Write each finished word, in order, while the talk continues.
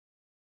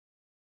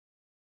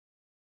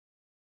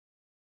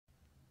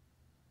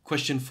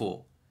Question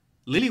 4.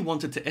 Lily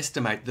wanted to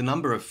estimate the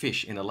number of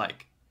fish in a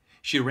lake.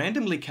 She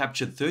randomly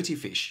captured 30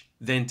 fish,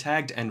 then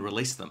tagged and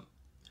released them.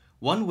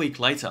 1 week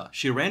later,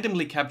 she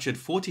randomly captured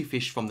 40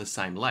 fish from the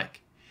same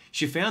lake.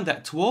 She found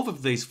that 12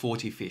 of these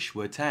 40 fish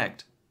were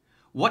tagged.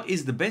 What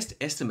is the best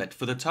estimate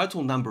for the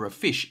total number of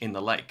fish in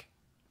the lake?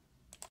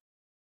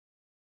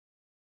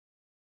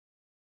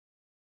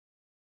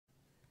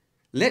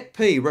 Let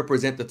P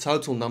represent the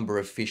total number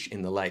of fish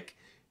in the lake.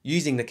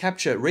 Using the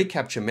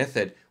capture-recapture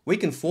method, we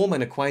can form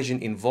an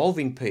equation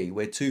involving P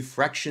where two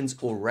fractions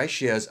or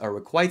ratios are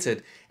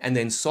equated and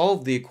then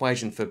solve the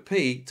equation for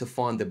P to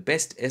find the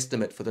best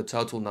estimate for the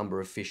total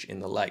number of fish in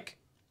the lake.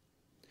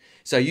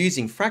 So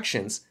using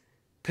fractions,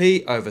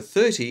 P over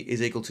 30 is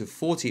equal to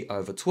 40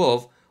 over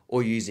 12,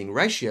 or using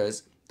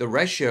ratios, the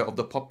ratio of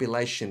the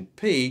population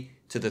P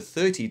to the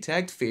 30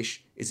 tagged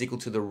fish is equal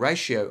to the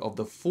ratio of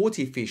the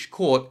 40 fish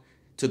caught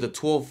to the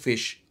 12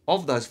 fish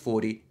of those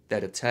 40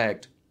 that are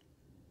tagged.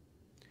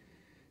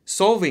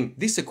 Solving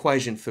this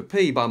equation for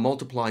P by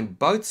multiplying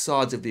both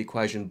sides of the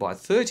equation by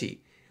 30,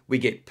 we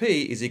get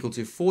P is equal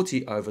to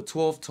 40 over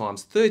 12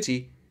 times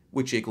 30,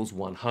 which equals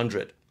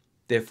 100.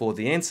 Therefore,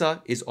 the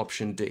answer is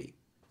option D.